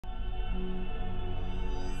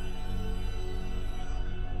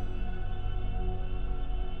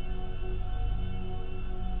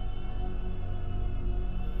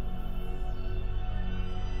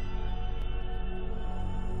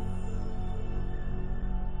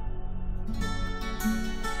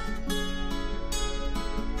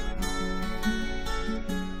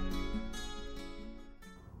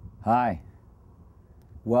Hi,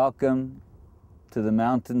 welcome to the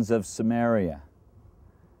mountains of Samaria,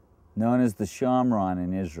 known as the Shamron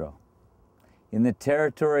in Israel, in the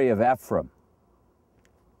territory of Ephraim.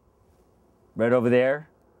 Right over there.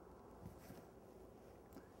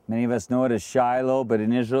 Many of us know it as Shiloh, but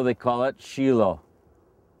in Israel they call it Shiloh.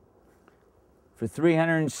 For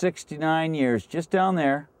 369 years, just down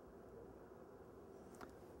there,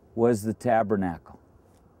 was the tabernacle.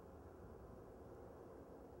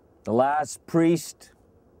 The last priest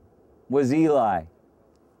was Eli.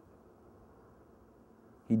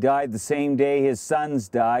 He died the same day his sons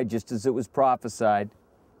died, just as it was prophesied.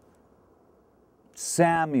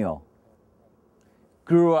 Samuel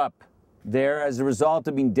grew up there as a result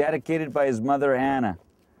of being dedicated by his mother Hannah,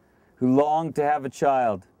 who longed to have a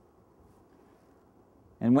child,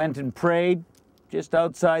 and went and prayed just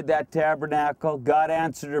outside that tabernacle. God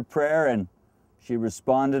answered her prayer, and she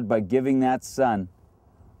responded by giving that son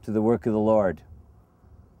to the work of the Lord.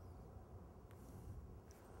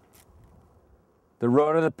 The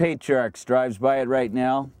road of the Patriarchs drives by it right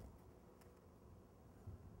now,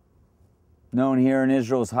 known here in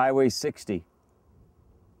Israel as Highway 60.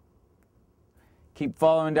 Keep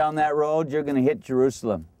following down that road, you're going to hit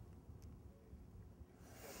Jerusalem.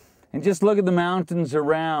 And just look at the mountains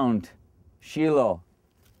around Shiloh.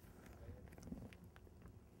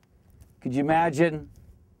 Could you imagine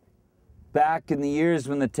back in the years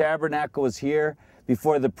when the tabernacle was here,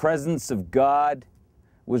 before the presence of God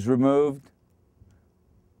was removed?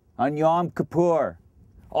 On Yom Kippur,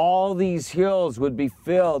 all these hills would be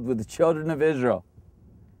filled with the children of Israel,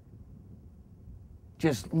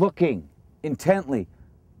 just looking intently,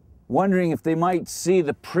 wondering if they might see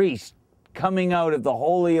the priest coming out of the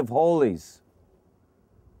Holy of Holies,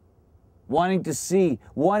 wanting to see,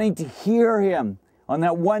 wanting to hear him on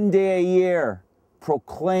that one day a year,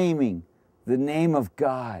 proclaiming the name of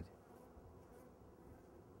God.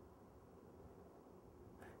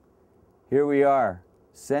 Here we are,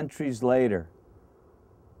 centuries later.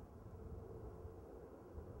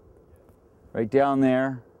 Right down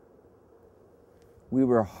there, we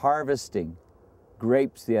were harvesting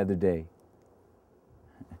grapes the other day.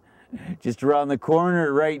 Just around the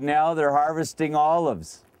corner right now, they're harvesting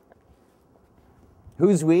olives.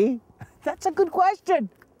 Who's we? That's a good question.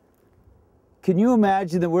 Can you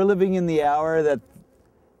imagine that we're living in the hour that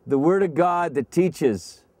the Word of God that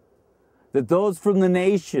teaches that those from the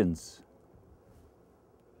nations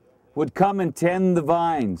would come and tend the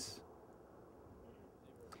vines?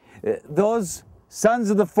 Those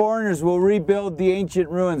sons of the foreigners will rebuild the ancient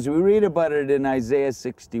ruins. We read about it in Isaiah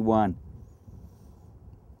 61.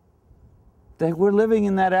 That we're living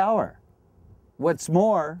in that hour. What's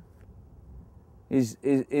more is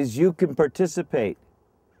you can participate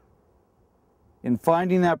in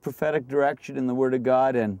finding that prophetic direction in the Word of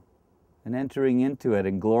God and entering into it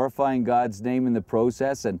and glorifying God's name in the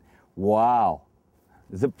process. And wow,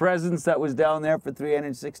 the presence that was down there for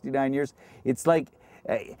 369 years, it's like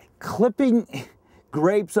clipping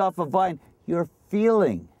grapes off a vine. You're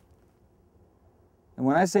feeling. And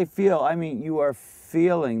when I say feel, I mean you are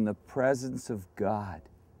feeling the presence of God.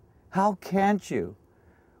 How can't you?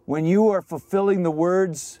 When you are fulfilling the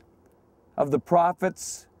words of the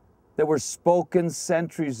prophets that were spoken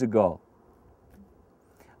centuries ago.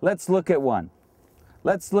 Let's look at one.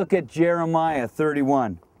 Let's look at Jeremiah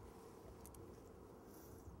 31.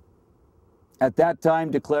 At that time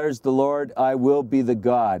declares the Lord, I will be the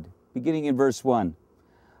God. Beginning in verse 1.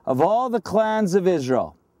 Of all the clans of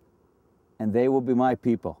Israel, and they will be my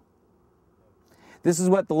people. This is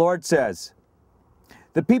what the Lord says.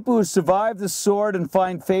 The people who survive the sword and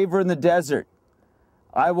find favor in the desert,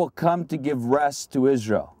 I will come to give rest to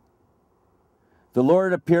Israel. The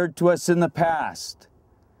Lord appeared to us in the past,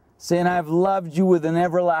 saying, I have loved you with an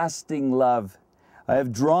everlasting love. I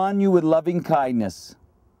have drawn you with loving kindness.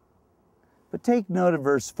 But take note of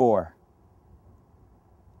verse 4.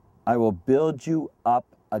 I will build you up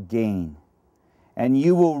again, and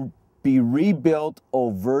you will be rebuilt, O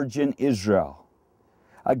virgin Israel.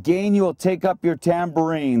 Again you will take up your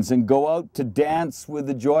tambourines and go out to dance with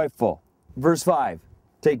the joyful. Verse 5,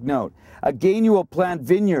 take note. Again you will plant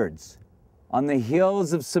vineyards on the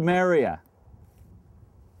hills of Samaria.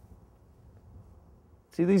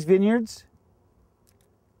 See these vineyards?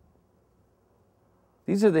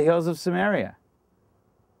 These are the hills of Samaria.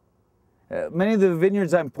 Many of the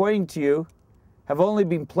vineyards I'm pointing to you have only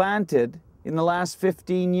been planted in the last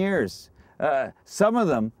 15 years. Some of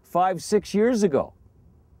them 5-6 years ago.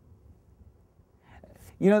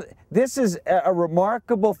 You know, this is a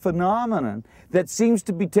remarkable phenomenon that seems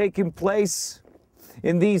to be taking place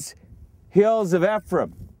in these hills of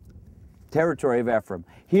Ephraim, territory of Ephraim,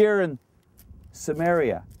 here in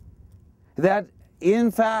Samaria. That,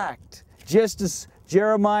 in fact, just as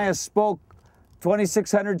Jeremiah spoke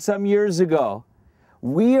 2,600 some years ago,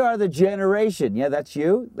 we are the generation, yeah, that's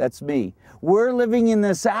you, that's me. We're living in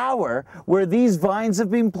this hour where these vines have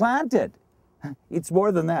been planted. It's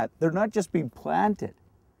more than that. They're not just being planted.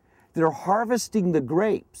 They're harvesting the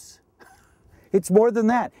grapes. It's more than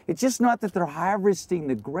that. It's just not that they're harvesting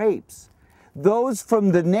the grapes. Those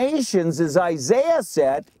from the nations, as Isaiah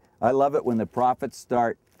said, I love it when the prophets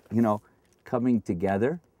start, coming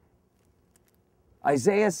together.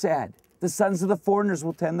 Isaiah said, the sons of the foreigners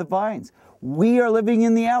will tend the vines. We are living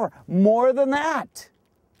in the hour. More than that,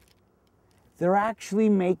 they're actually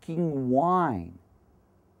making wine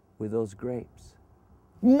with those grapes.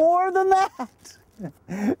 More than that.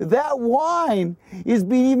 That wine is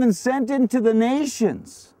being even sent into the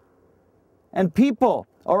nations. And people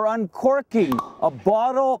are uncorking a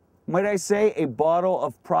bottle, might I say, a bottle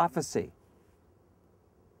of prophecy.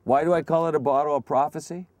 Why do I call it a bottle of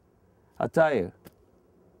prophecy? I'll tell you.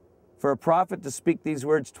 For a prophet to speak these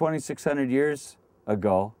words 2,600 years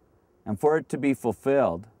ago, and for it to be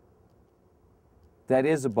fulfilled, that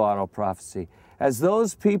is a bottle of prophecy. As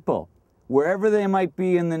those people, wherever they might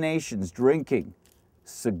be in the nations, drinking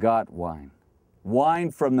Sagat wine, wine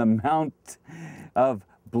from the Mount of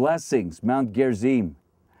Blessings, Mount Gerizim.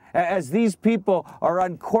 As these people are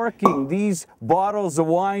uncorking these bottles of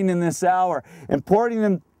wine in this hour and pouring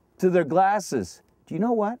them to their glasses, do you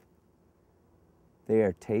know what? They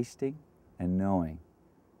are tasting and knowing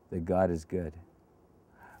that God is good.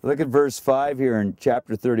 Look at verse 5 here in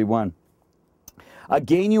chapter 31.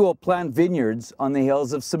 Again you will plant vineyards on the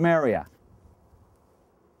hills of Samaria.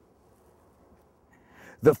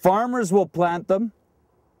 The farmers will plant them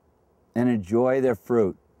and enjoy their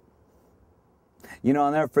fruit.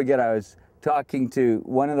 I'll never forget, I was talking to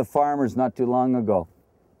one of the farmers not too long ago.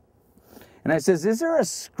 And I says, is there a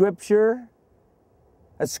scripture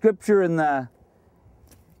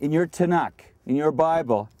in your Tanakh, in your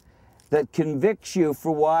Bible, that convicts you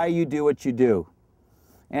for why you do what you do?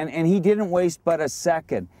 And he didn't waste but a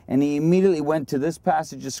second. And he immediately went to this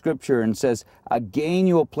passage of Scripture and says, again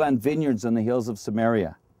you will plant vineyards on the hills of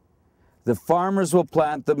Samaria. The farmers will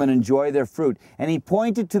plant them and enjoy their fruit. And he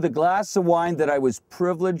pointed to the glass of wine that I was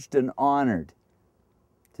privileged and honored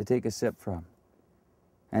to take a sip from.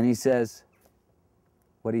 And he says,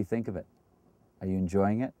 what do you think of it? Are you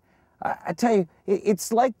enjoying it? I tell you,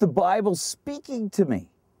 it's like the Bible speaking to me,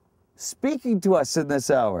 speaking to us in this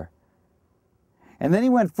hour. And then he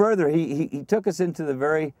went further. He took us into the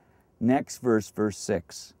very next verse, verse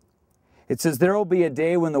 6. It says, there will be a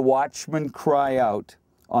day when the watchmen cry out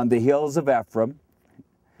on the hills of Ephraim.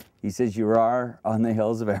 He says, you are on the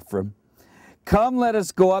hills of Ephraim. Come, let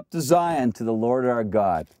us go up to Zion, to the Lord our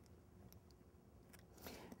God.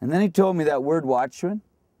 And then he told me that word watchman,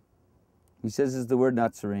 he says is the word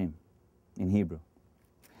Natsarim in Hebrew.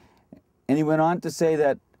 And he went on to say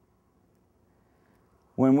that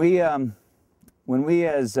when we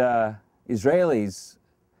as Israelis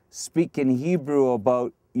speak in Hebrew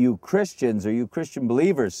about you Christians or you Christian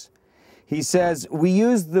believers, he says, we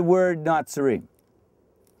use the word Natsarim.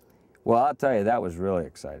 Well, I'll tell you, that was really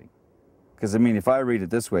exciting. Because, if I read it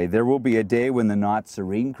this way, there will be a day when the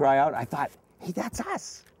Natsarim cry out. I thought, hey, that's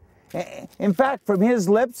us. In fact, from his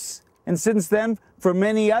lips, and since then, from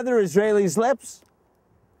many other Israelis' lips,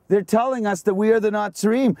 they're telling us that we are the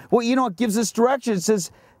Natsarim. Well, it gives us direction. It says,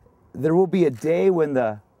 there will be a day when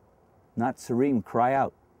the Natsarim cry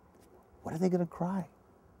out. What are they going to cry?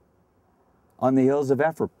 On the hills of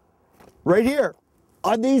Ephraim. Right here,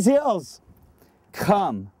 on these hills.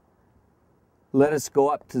 Come, let us go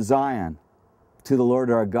up to Zion, to the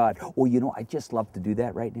Lord our God. Oh, I just love to do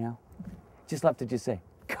that right now. Just love to just say,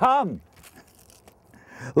 come,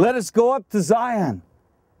 let us go up to Zion,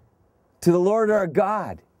 to the Lord our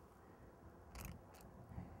God.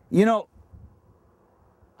 I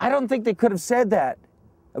don't think they could have said that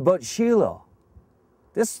about Shiloh.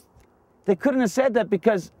 They couldn't have said that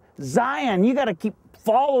because Zion, you got to keep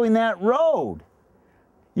following that road.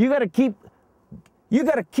 You got to keep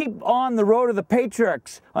on the road of the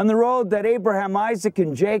patriarchs, on the road that Abraham, Isaac,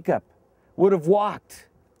 and Jacob would have walked.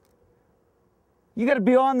 You got to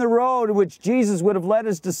be on the road which Jesus would have led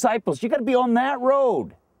his disciples. You got to be on that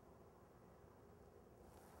road.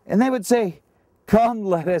 And they would say, come,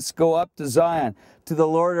 let us go up to Zion, to the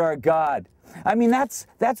Lord our God. I mean, that's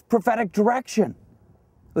prophetic direction.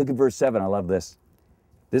 Look at verse 7. I love this.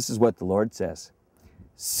 This is what the Lord says.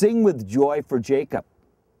 Sing with joy for Jacob.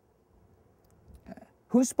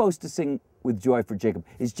 Who's supposed to sing with joy for Jacob?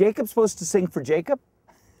 Is Jacob supposed to sing for Jacob?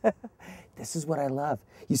 This is what I love.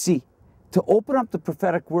 You see, to open up the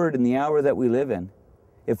prophetic word in the hour that we live in,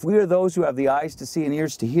 if we are those who have the eyes to see and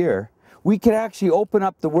ears to hear, we can actually open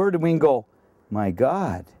up the word and we can go, my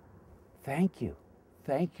God, thank you,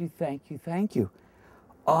 thank you, thank you, thank you.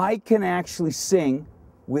 I can actually sing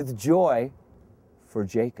with joy for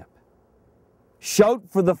Jacob. Shout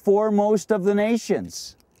for the foremost of the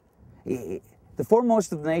nations. The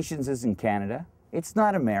foremost of the nations is in Canada. It's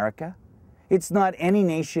not America. It's not any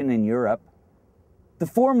nation in Europe. The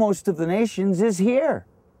foremost of the nations is here,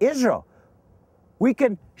 Israel. We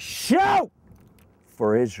can shout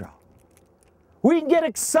for Israel. We can get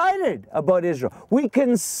excited about Israel. We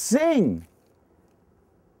can sing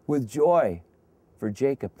with joy for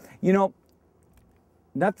Jacob. You know,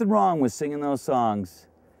 nothing wrong with singing those songs.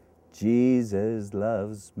 Jesus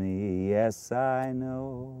loves me, yes I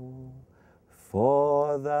know,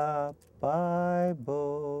 for the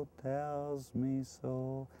Bible tells me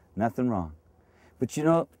so. Nothing wrong. But you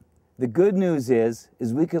know, the good news is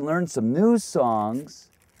we can learn some new songs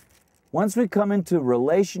once we come into a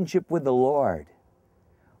relationship with the Lord.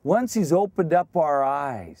 Once He's opened up our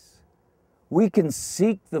eyes, we can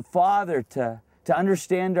seek the Father to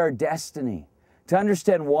understand our destiny, to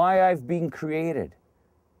understand why I've been created.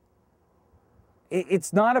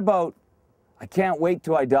 It's not about, I can't wait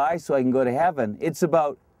till I die so I can go to heaven. It's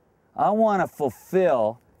about, I want to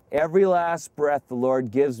fulfill every last breath the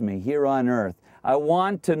Lord gives me here on earth. I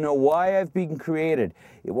want to know why I've been created.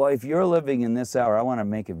 Well, if you're living in this hour, I want to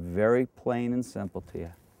make it very plain and simple to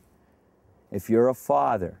you. If you're a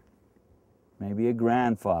father, maybe a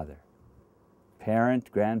grandfather,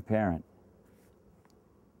 parent, grandparent,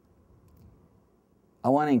 I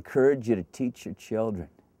want to encourage you to teach your children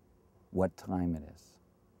what time it is.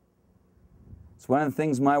 It's one of the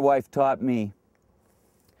things my wife taught me.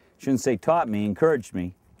 Shouldn't say taught me, encouraged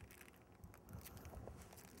me.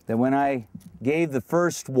 That when I gave the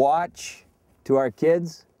first watch to our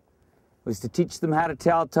kids, was to teach them how to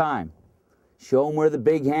tell time. Show them where the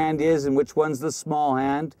big hand is and which one's the small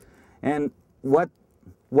hand, and what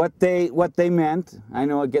they meant. I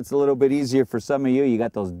know it gets a little bit easier for some of you. You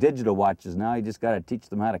got those digital watches now. You just got to teach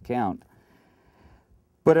them how to count.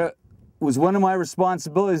 But it was one of my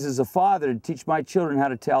responsibilities as a father to teach my children how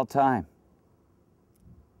to tell time.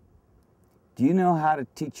 Do you know how to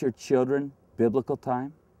teach your children biblical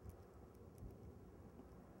time?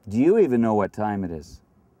 Do you even know what time it is?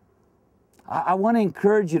 I want to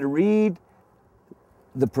encourage you to read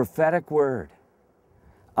the prophetic word.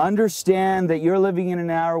 Understand that you're living in an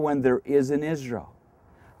hour when there is an Israel.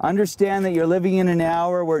 Understand that you're living in an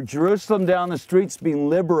hour where Jerusalem down the street's being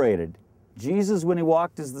liberated. Jesus, when He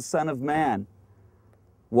walked as the Son of Man,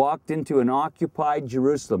 walked into an occupied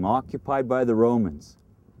Jerusalem, occupied by the Romans.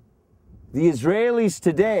 The Israelis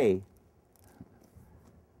today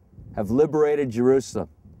have liberated Jerusalem.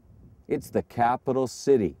 It's the capital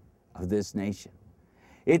city of this nation.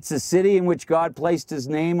 It's a city in which God placed His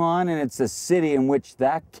name on, and it's a city in which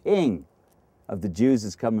that King of the Jews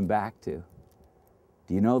is coming back to.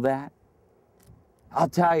 Do you know that? I'll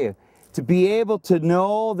tell you, to be able to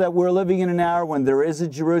know that we're living in an hour when there is a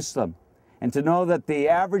Jerusalem, and to know that the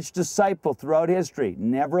average disciple throughout history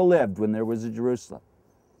never lived when there was a Jerusalem.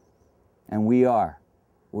 And we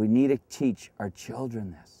need to teach our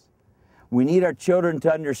children this. We need our children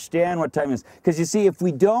to understand what time it is. Because you see, if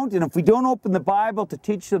we don't, and if we don't open the Bible to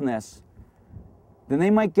teach them this, then they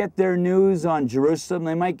might get their news on Jerusalem,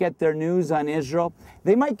 they might get their news on Israel,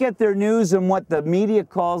 they might get their news on what the media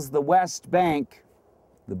calls the West Bank,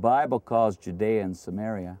 the Bible calls Judea and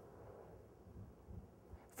Samaria,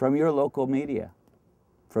 from your local media,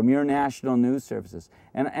 from your national news services.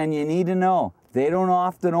 And you need to know, they don't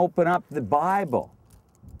often open up the Bible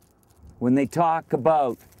when they talk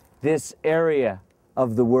about this area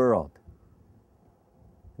of the world.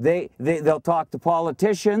 They'll talk to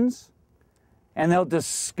politicians, and they'll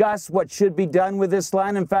discuss what should be done with this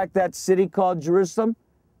land. In fact, that city called Jerusalem,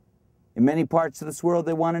 in many parts of this world,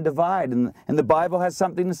 they want to divide, and the Bible has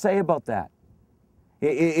something to say about that.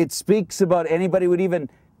 It speaks about anybody who would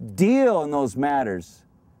even deal in those matters.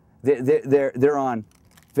 They're on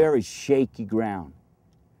very shaky ground.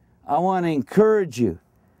 I want to encourage you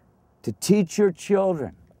to teach your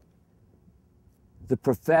children the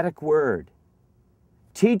prophetic word.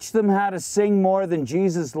 Teach them how to sing more than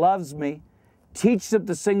Jesus loves me. teach them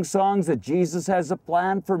to sing songs that Jesus has a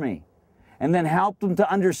plan for me, and then help them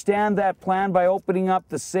to understand that plan by opening up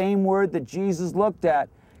the same word that Jesus looked at,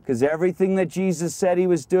 because everything that Jesus said he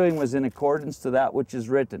was doing was in accordance to that which is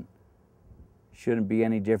written. Shouldn't be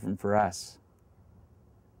any different for us.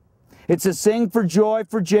 It's a sing for joy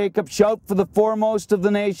for Jacob, shout for the foremost of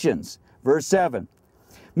the nations. Verse 7.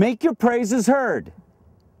 Make your praises heard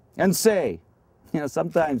and say,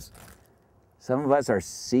 sometimes some of us are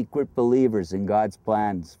secret believers in God's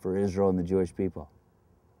plans for Israel and the Jewish people.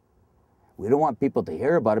 We don't want people to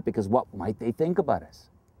hear about it because what might they think about us?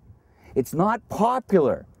 It's not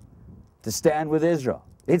popular to stand with Israel.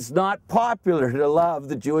 It's not popular to love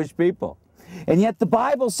the Jewish people. And yet the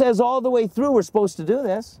Bible says all the way through we're supposed to do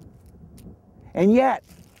this. And yet,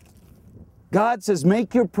 God says,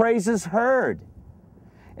 make your praises heard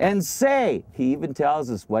and say. He even tells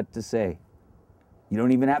us what to say. You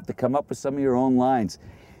don't even have to come up with some of your own lines.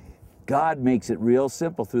 God makes it real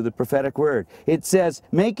simple through the prophetic word. It says,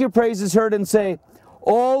 make your praises heard and say,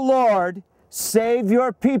 O Lord, save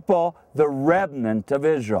your people, the remnant of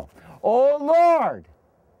Israel. O Lord,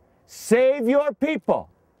 save your people,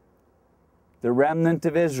 the remnant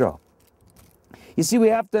of Israel. You see, we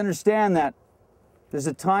have to understand that there's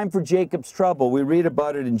a time for Jacob's trouble. We read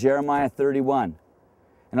about it in Jeremiah 31.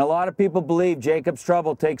 And a lot of people believe Jacob's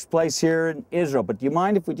trouble takes place here in Israel. But do you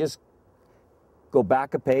mind if we just go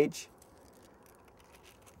back a page?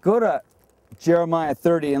 Go to Jeremiah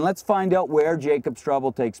 30 and let's find out where Jacob's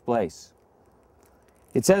trouble takes place.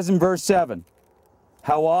 It says in verse 7,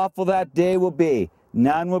 how awful that day will be.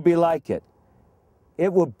 None will be like it.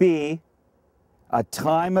 It will be a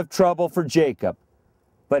time of trouble for Jacob,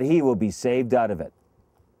 but he will be saved out of it.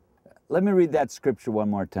 Let me read that scripture one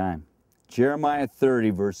more time. Jeremiah 30,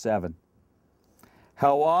 verse 7.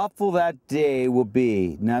 How awful that day will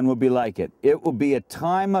be, none will be like it. It will be a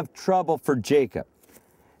time of trouble for Jacob.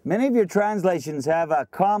 Many of your translations have a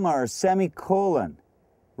comma or semicolon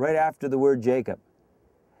right after the word Jacob,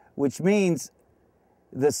 which means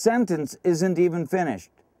the sentence isn't even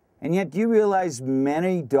finished. And yet, do you realize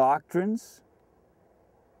many doctrines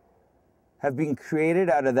have been created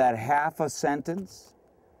out of that half a sentence?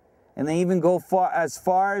 And they even go as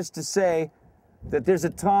far as to say that there's a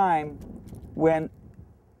time when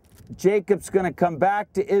Jacob's going to come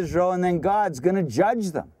back to Israel and then God's going to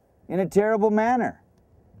judge them in a terrible manner.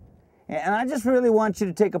 And I just really want you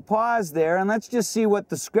to take a pause there and let's just see what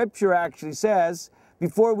the scripture actually says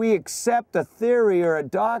before we accept a theory or a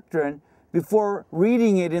doctrine, before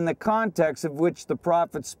reading it in the context of which the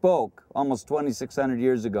prophet spoke almost 2,600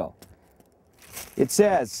 years ago. It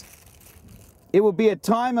says, it will be a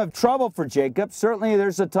time of trouble for Jacob. Certainly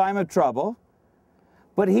there's a time of trouble,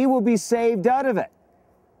 but he will be saved out of it.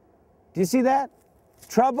 Do you see that?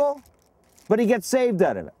 Trouble, but he gets saved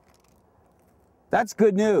out of it. That's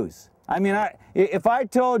good news. I mean, if I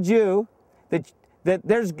told you that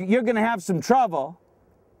you're going to have some trouble,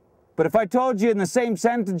 but if I told you in the same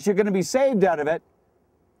sentence you're going to be saved out of it,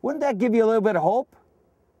 wouldn't that give you a little bit of hope?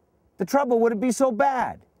 The trouble wouldn't be so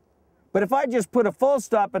bad. But if I just put a full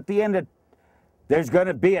stop at the end of, there's going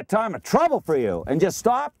to be a time of trouble for you, and just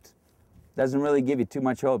stopped, doesn't really give you too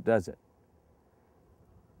much hope, does it?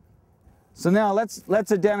 So now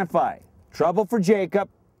let's identify. Trouble for Jacob,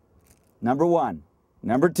 number one.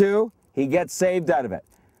 Number two, he gets saved out of it.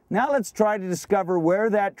 Now let's try to discover where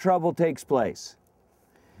that trouble takes place.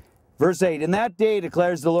 Verse 8, in that day,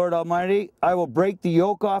 declares the Lord Almighty, I will break the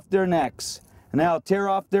yoke off their necks, and I'll tear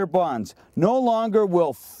off their bonds. No longer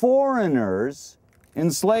will foreigners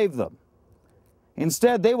enslave them.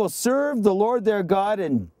 Instead, they will serve the Lord their God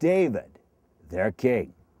and David, their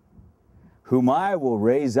king, whom I will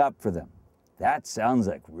raise up for them. That sounds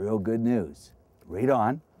like real good news. Read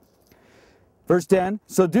on. Verse 10,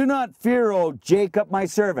 so do not fear, O Jacob, my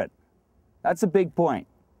servant. That's a big point.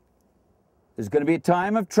 There's going to be a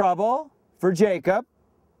time of trouble for Jacob.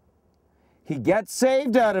 He gets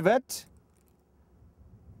saved out of it.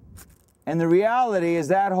 And the reality is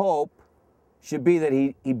that hope should be that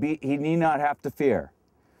he need not have to fear.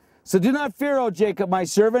 So do not fear, O Jacob, my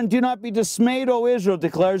servant. Do not be dismayed, O Israel,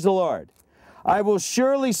 declares the Lord. I will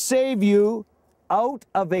surely save you out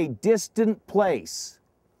of a distant place.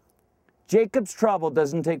 Jacob's trouble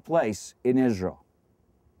doesn't take place in Israel.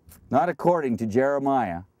 Not according to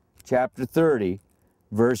Jeremiah chapter 30,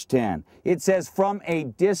 verse 10. It says from a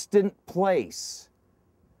distant place.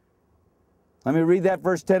 Let me read that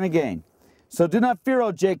verse 10 again. So do not fear,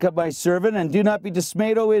 O Jacob, my servant, and do not be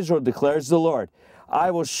dismayed, O Israel, declares the Lord.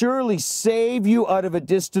 I will surely save you out of a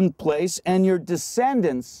distant place and your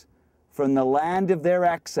descendants from the land of their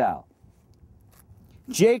exile.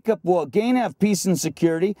 Jacob will again have peace and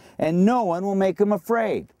security, and no one will make him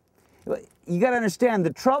afraid. You got to understand,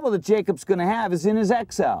 the trouble that Jacob's going to have is in his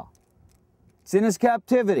exile. It's in his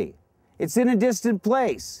captivity. It's in a distant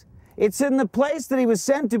place. It's in the place that he was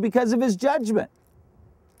sent to because of his judgment.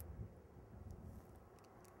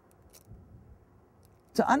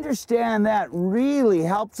 To understand that really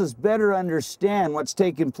helps us better understand what's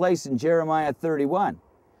taking place in Jeremiah 31.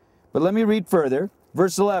 But let me read further.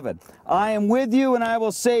 Verse 11, I am with you and I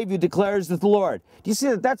will save you, declares the Lord. Do you see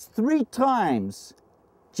that? That's 3 times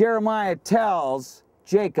Jeremiah tells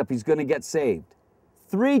Jacob he's going to get saved.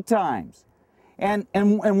 3 times. And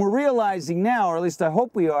we're realizing now, or at least I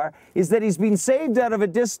hope we are, is that he's been saved out of a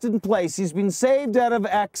distant place. He's been saved out of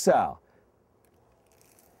exile.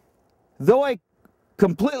 Though I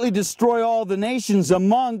completely destroy all the nations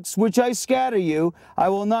amongst which I scatter you, I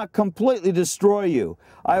will not completely destroy you.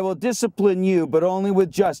 I will discipline you, but only with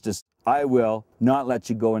justice. I will not let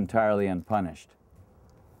you go entirely unpunished.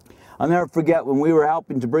 I'll never forget when we were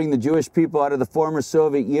helping to bring the Jewish people out of the former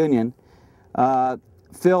Soviet Union,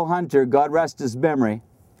 Phil Hunter, God rest his memory,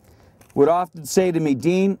 would often say to me,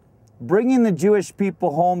 Dean, bringing the Jewish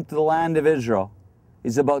people home to the land of Israel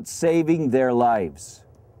is about saving their lives.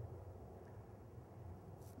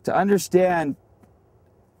 To understand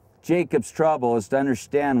Jacob's trouble is to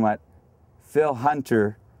understand what Phil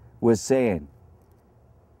Hunter was saying.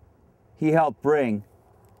 He helped bring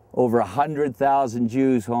over 100,000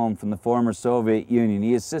 Jews home from the former Soviet Union.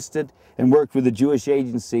 He assisted and worked with the Jewish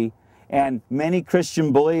Agency and many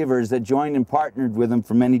Christian believers that joined and partnered with him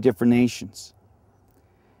from many different nations,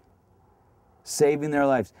 saving their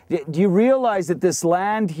lives. Do you realize that this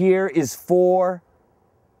land here is for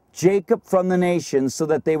Jacob from the nations so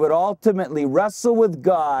that they would ultimately wrestle with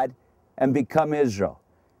God and become Israel?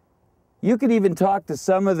 You could even talk to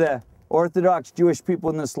some of the Orthodox Jewish people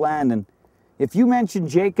in this land, and if you mention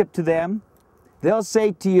Jacob to them, they'll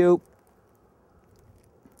say to you,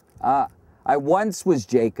 I once was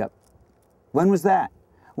Jacob. When was that?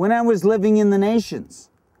 When I was living in the nations,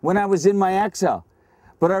 when I was in my exile.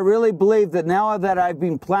 But I really believe that now that I've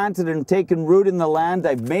been planted and taken root in the land,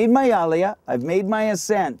 I've made my aliyah, I've made my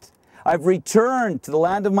ascent, I've returned to the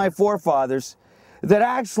land of my forefathers, that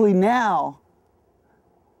actually now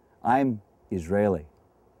I'm Israeli.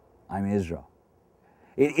 I'm Israel.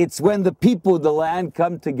 It's when the people of the land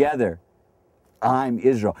come together, I'm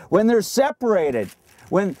Israel. When they're separated,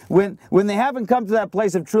 when they haven't come to that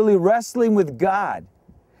place of truly wrestling with God,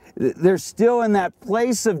 they're still in that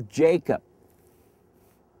place of Jacob.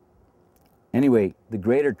 Anyway, the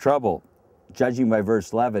greater trouble, judging by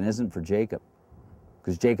verse 11, isn't for Jacob,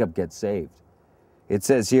 because Jacob gets saved. It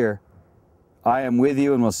says here, I am with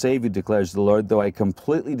you and will save you, declares the Lord, though I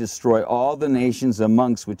completely destroy all the nations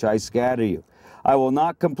amongst which I scatter you. I will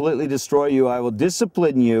not completely destroy you. I will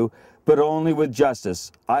discipline you, but only with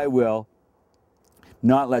justice. I will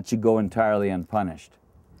not let you go entirely unpunished.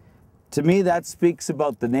 To me, that speaks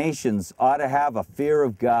about the nations ought to have a fear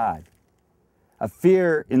of God, a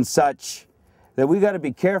fear in such that we got to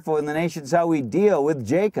be careful in the nations how we deal with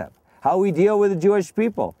Jacob, how we deal with the Jewish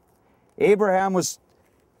people. Abraham was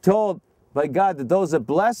told by God that those that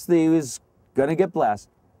bless thee is going to get blessed.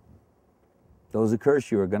 Those that curse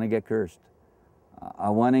you are going to get cursed. I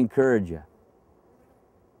want to encourage you.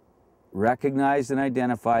 Recognize and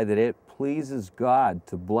identify that it pleases God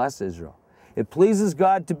to bless Israel. It pleases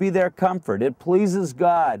God to be their comfort. It pleases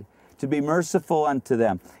God to be merciful unto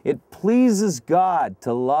them. It pleases God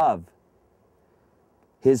to love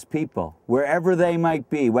His people, wherever they might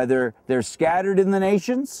be, whether they're scattered in the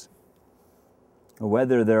nations or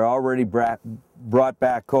whether they're already brought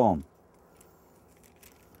back home.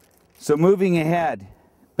 So moving ahead,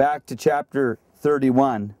 back to chapter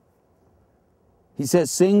 31, he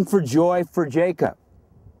says, sing for joy for Jacob.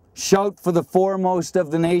 Shout for the foremost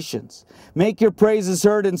of the nations. Make your praises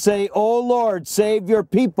heard and say, O Lord, save your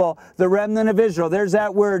people, the remnant of Israel. There's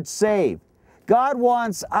that word, save. God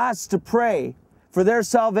wants us to pray for their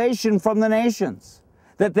salvation from the nations,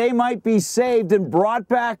 that they might be saved and brought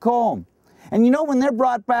back home. And you know, when they're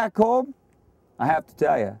brought back home, I have to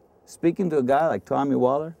tell you, speaking to a guy like Tommy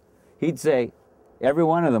Waller, he'd say, every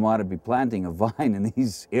one of them ought to be planting a vine in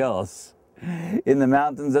these hills, in the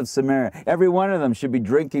mountains of Samaria. Every one of them should be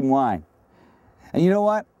drinking wine. And you know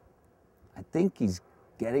what? I think he's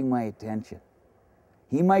getting my attention.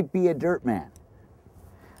 He might be a dirt man.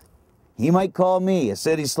 He might call me a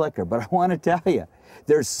city slicker, but I want to tell you,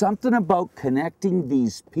 there's something about connecting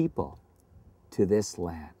these people to this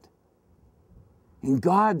land. And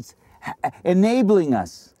God's enabling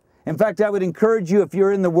us. In fact, I would encourage you, if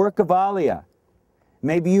you're in the work of Aliyah,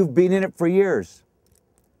 maybe you've been in it for years,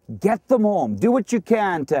 Get them home. Do what you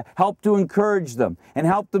can to help to encourage them and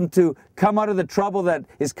help them to come out of the trouble that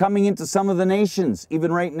is coming into some of the nations,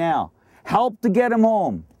 even right now. Help to get them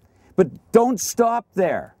home. But don't stop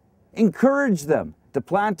there. Encourage them to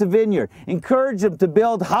plant a vineyard. Encourage them to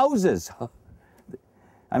build houses.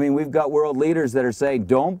 I mean, we've got world leaders that are saying,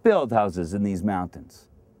 don't build houses in these mountains.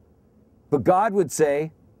 But God would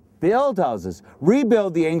say, build houses.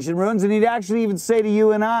 Rebuild the ancient ruins. And He'd actually even say to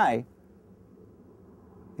you and I,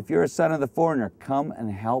 if you're a son of the foreigner, come and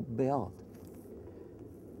help build.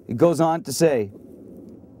 It goes on to say,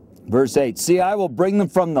 verse 8, see, I will bring them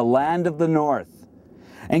from the land of the north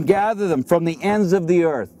and gather them from the ends of the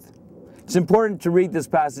earth. It's important to read this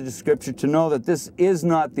passage of Scripture to know that this is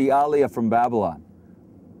not the Aliyah from Babylon.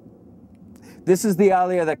 This is the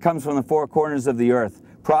Aliyah that comes from the four corners of the earth,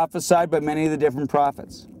 prophesied by many of the different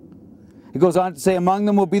prophets. It goes on to say, among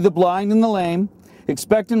them will be the blind and the lame,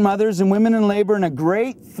 expectant mothers and women in labor, and a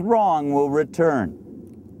great throng will return.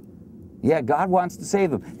 Yeah, God wants to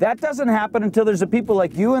save them. That doesn't happen until there's a people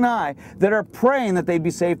like you and I that are praying that they'd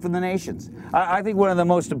be saved from the nations. I think one of the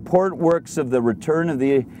most important works of the return of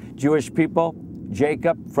the Jewish people,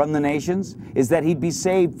 Jacob, from the nations, is that he'd be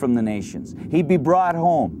saved from the nations. He'd be brought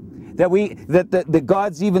home. That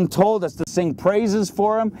God's even told us to sing praises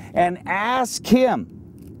for him and ask him.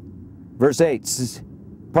 Verse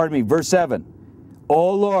 7.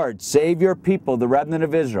 O Lord, save your people, the remnant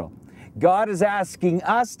of Israel. God is asking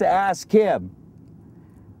us to ask him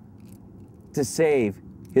to save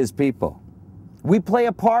his people. We play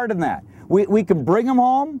a part in that. We can bring them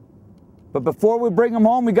home, but before we bring them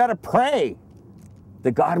home, we got to pray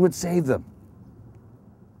that God would save them.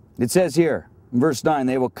 It says here, in verse 9,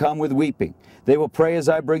 they will come with weeping. They will pray as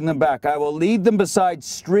I bring them back. I will lead them beside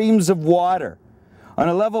streams of water on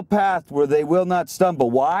a level path where they will not stumble.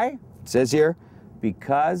 Why? It says here,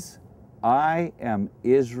 because I am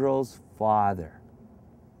Israel's father,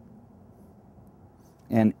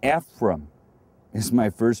 and Ephraim is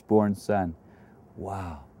my firstborn son.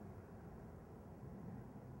 Wow.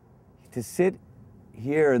 To sit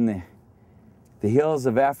here in the hills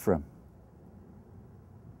of Ephraim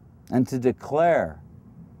and to declare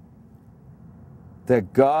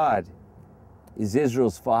that God is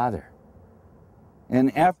Israel's father,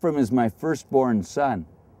 and Ephraim is my firstborn son.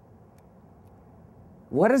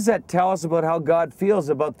 What does that tell us about how God feels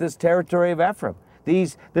about this territory of Ephraim?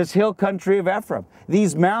 This hill country of Ephraim,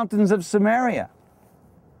 these mountains of Samaria.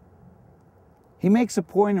 He makes a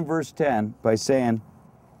point in verse 10 by saying,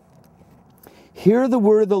 hear the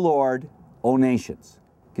word of the Lord, O nations.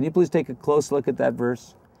 Can you please take a close look at that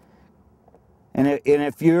verse? And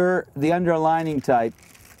if you're the underlining type,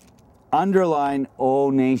 underline, O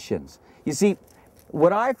nations. You see,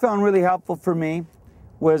 what I found really helpful for me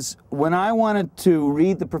was when I wanted to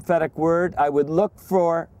read the prophetic word, I would look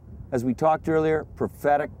for, as we talked earlier,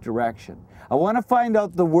 prophetic direction. I want to find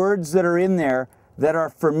out the words that are in there that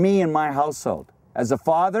are for me and my household. As a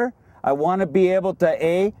father, I want to be able to,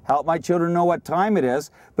 A, help my children know what time it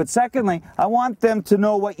is, but secondly, I want them to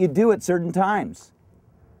know what you do at certain times.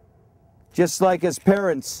 Just like as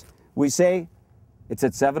parents, we say, it's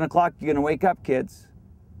at 7 o'clock, you're going to wake up, kids.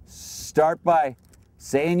 Start by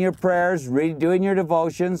saying your prayers, doing your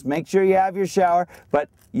devotions, make sure you have your shower, but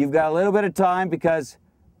you've got a little bit of time because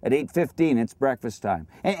at 8:15 it's breakfast time.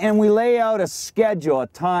 And we lay out a schedule, a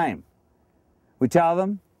time. We tell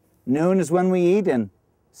them noon is when we eat and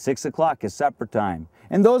 6 o'clock is supper time.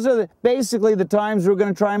 And those are basically the times we're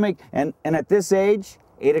going to try and make. And at this age,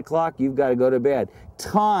 8 o'clock, you've got to go to bed.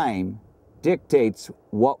 Time dictates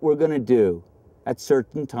what we're going to do at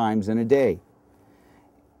certain times in a day.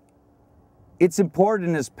 It's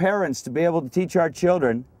important as parents to be able to teach our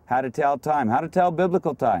children how to tell time, how to tell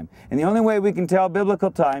biblical time. And the only way we can tell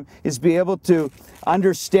biblical time is be able to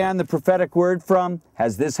understand the prophetic word from,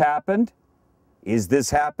 has this happened? Is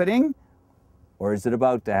this happening? Or is it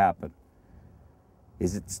about to happen?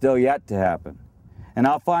 Is it still yet to happen? And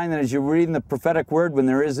I'll find that as you're reading the prophetic word, when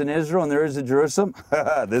there is in Israel and there is in Jerusalem,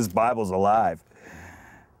 this Bible's alive.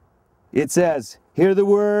 It says, hear the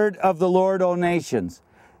word of the Lord, O nations.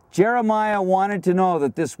 Jeremiah wanted to know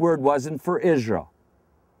that this word wasn't for Israel.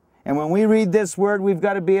 And when we read this word, we've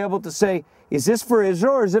got to be able to say, is this for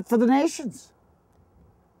Israel or is it for the nations?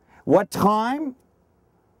 What time?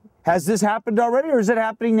 Has this happened already or is it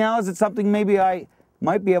happening now? Is it something maybe I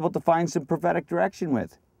might be able to find some prophetic direction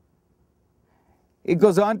with? It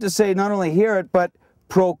goes on to say, not only hear it, but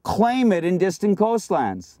proclaim it in distant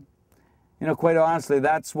coastlands. You know, quite honestly,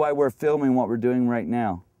 that's why we're filming what we're doing right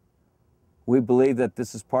now. We believe that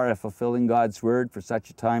this is part of fulfilling God's word for such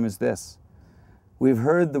a time as this. We've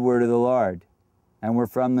heard the word of the Lord, and we're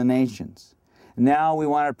from the nations. Now we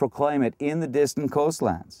want to proclaim it in the distant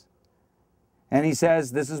coastlands. And he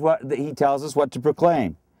says, this is what he tells us what to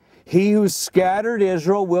proclaim. He who scattered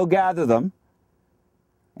Israel will gather them,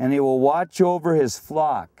 and he will watch over his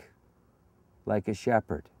flock like a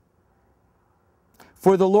shepherd.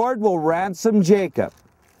 For the Lord will ransom Jacob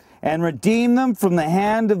and redeem them from the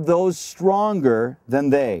hand of those stronger than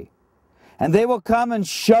they. And they will come and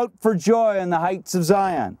shout for joy on the heights of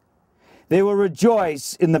Zion. They will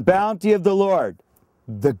rejoice in the bounty of the Lord,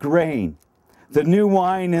 the grain, the new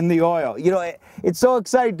wine, and the oil. You know, it's so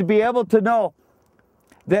exciting to be able to know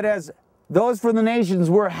that as those from the nations,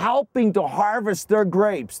 we're helping to harvest their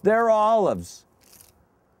grapes, their olives.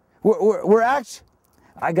 We're actually,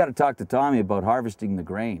 I got to talk to Tommy about harvesting the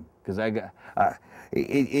grain, because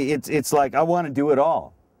it's like I want to do it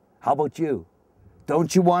all. How about you?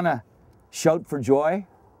 Don't you want to shout for joy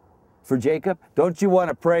for Jacob? Don't you want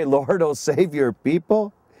to pray, Lord, oh save your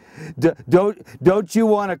people? Don't you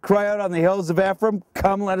want to cry out on the hills of Ephraim,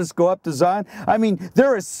 come let us go up to Zion? I mean,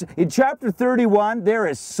 there is, in chapter 31, there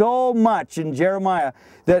is so much in Jeremiah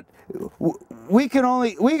that we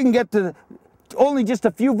can get to only just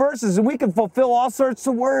a few verses and we can fulfill all sorts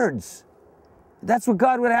of words. That's what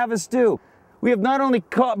God would have us do. We have not only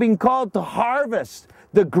been called to harvest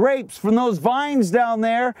the grapes from those vines down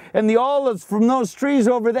there and the olives from those trees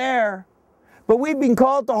over there, but we've been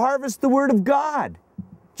called to harvest the Word of God.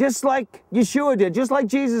 Just like Yeshua did, just like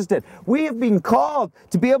Jesus did. We have been called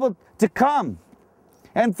to be able to come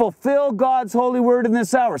and fulfill God's holy word in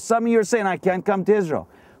this hour. Some of you are saying, I can't come to Israel.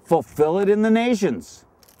 Fulfill it in the nations.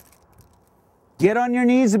 Get on your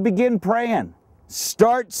knees and begin praying.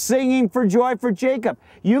 Start singing for joy for Jacob.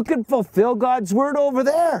 You can fulfill God's word over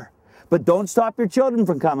there. But don't stop your children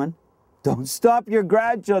from coming. Don't stop your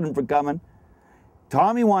grandchildren from coming.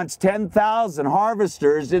 Tommy wants 10,000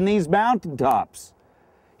 harvesters in these mountaintops.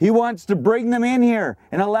 He wants to bring them in here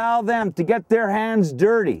and allow them to get their hands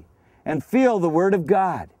dirty and feel the Word of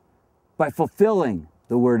God by fulfilling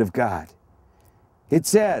the Word of God. It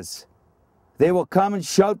says, they will come and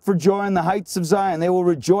shout for joy on the heights of Zion. They will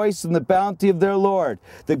rejoice in the bounty of their Lord,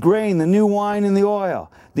 the grain, the new wine, and the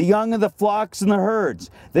oil, the young of the flocks and the herds.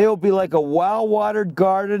 They will be like a well-watered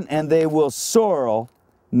garden, and they will sorrow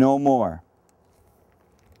no more.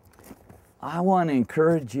 I want to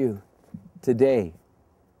encourage you today,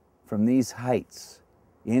 from these heights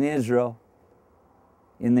in Israel,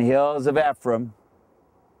 in the hills of Ephraim,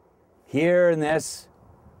 here in this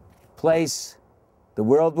place the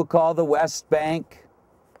world will call the West Bank,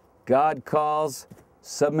 God calls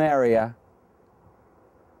Samaria.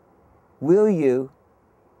 Will you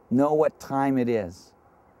know what time it is?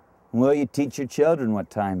 Will you teach your children what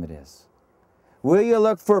time it is? Will you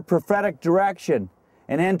look for prophetic direction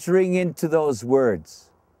and entering into those words?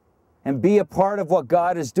 And be a part of what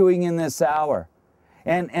God is doing in this hour.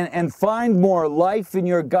 And find more life in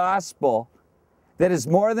your gospel that is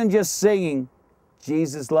more than just singing,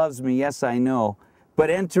 Jesus loves me, yes I know, but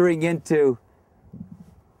entering into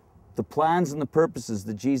the plans and the purposes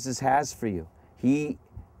that Jesus has for you. He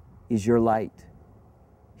is your light.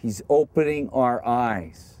 He's opening our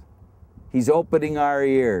eyes. He's opening our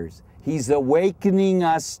ears. He's awakening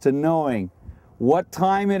us to knowing what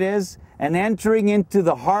time it is and entering into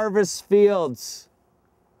the harvest fields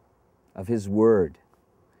of His Word.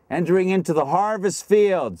 Entering into the harvest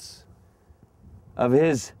fields of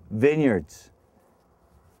His vineyards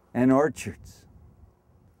and orchards.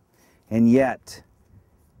 And yet,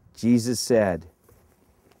 Jesus said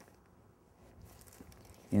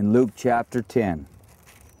in Luke chapter 10,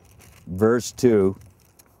 verse 2,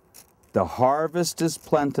 the harvest is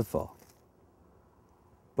plentiful,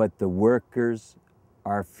 but the workers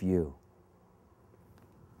are few.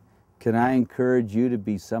 Can I encourage you to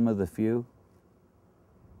be some of the few?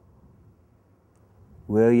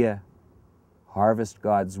 Will you harvest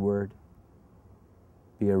God's word?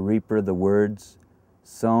 Be a reaper of the words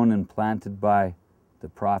sown and planted by the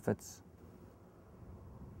prophets?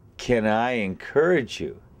 Can I encourage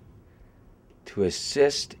you to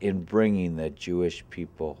assist in bringing the Jewish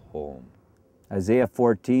people home? Isaiah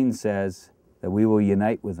 14 says that we will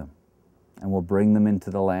unite with them and will bring them into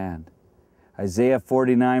the land. Isaiah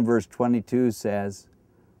 49 verse 22 says,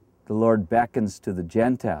 the Lord beckons to the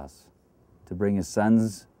Gentiles to bring His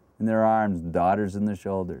sons in their arms and daughters in their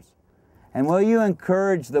shoulders. And will you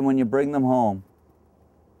encourage them when you bring them home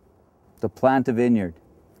to plant a vineyard?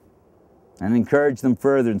 And encourage them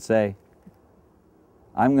further and say,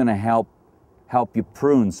 I'm going to help you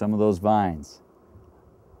prune some of those vines.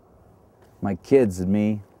 My kids and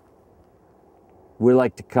me, we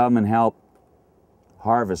like to come and help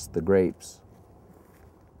harvest the grapes.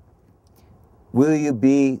 Will you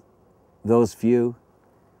be those few.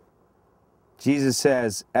 Jesus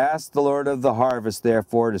says, ask the Lord of the harvest,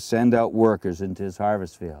 therefore, to send out workers into his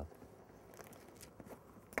harvest field.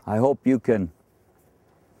 I hope you can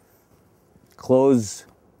close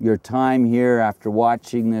your time here after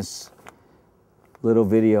watching this little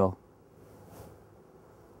video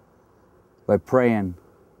by praying,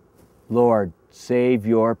 Lord, save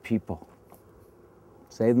your people.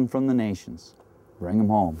 Save them from the nations. Bring them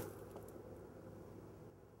home.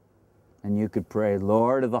 And you could pray,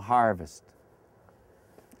 Lord of the harvest,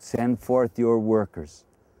 send forth your workers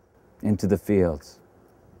into the fields.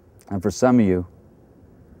 And for some of you,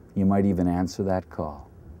 you might even answer that call.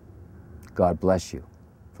 God bless you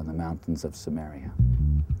from the mountains of Samaria.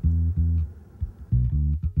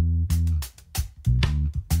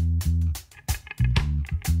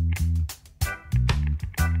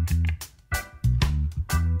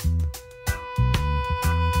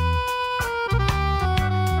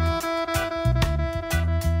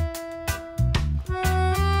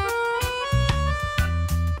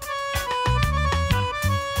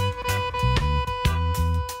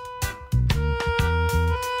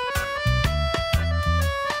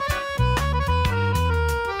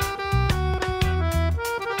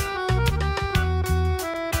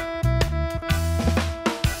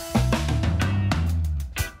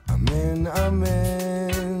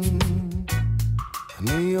 אמן,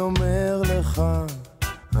 אני אומר לך,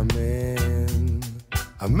 אמן,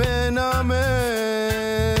 אמן, אמן,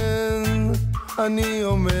 אני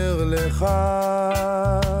אומר לך,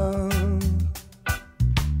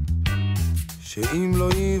 שאם לא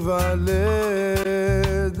ייוולד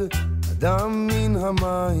אדם מן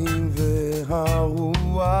המים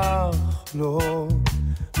והרוח,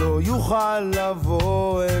 לא יוכל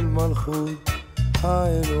לבוא אל מלכות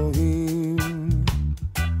האלוהים,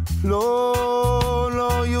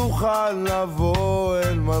 לא יוכל לבוא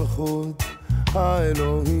אל מלכות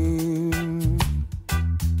האלוהים.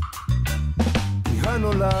 כי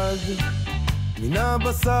הנולד מן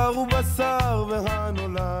הבשר הוא בשר,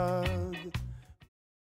 והנולד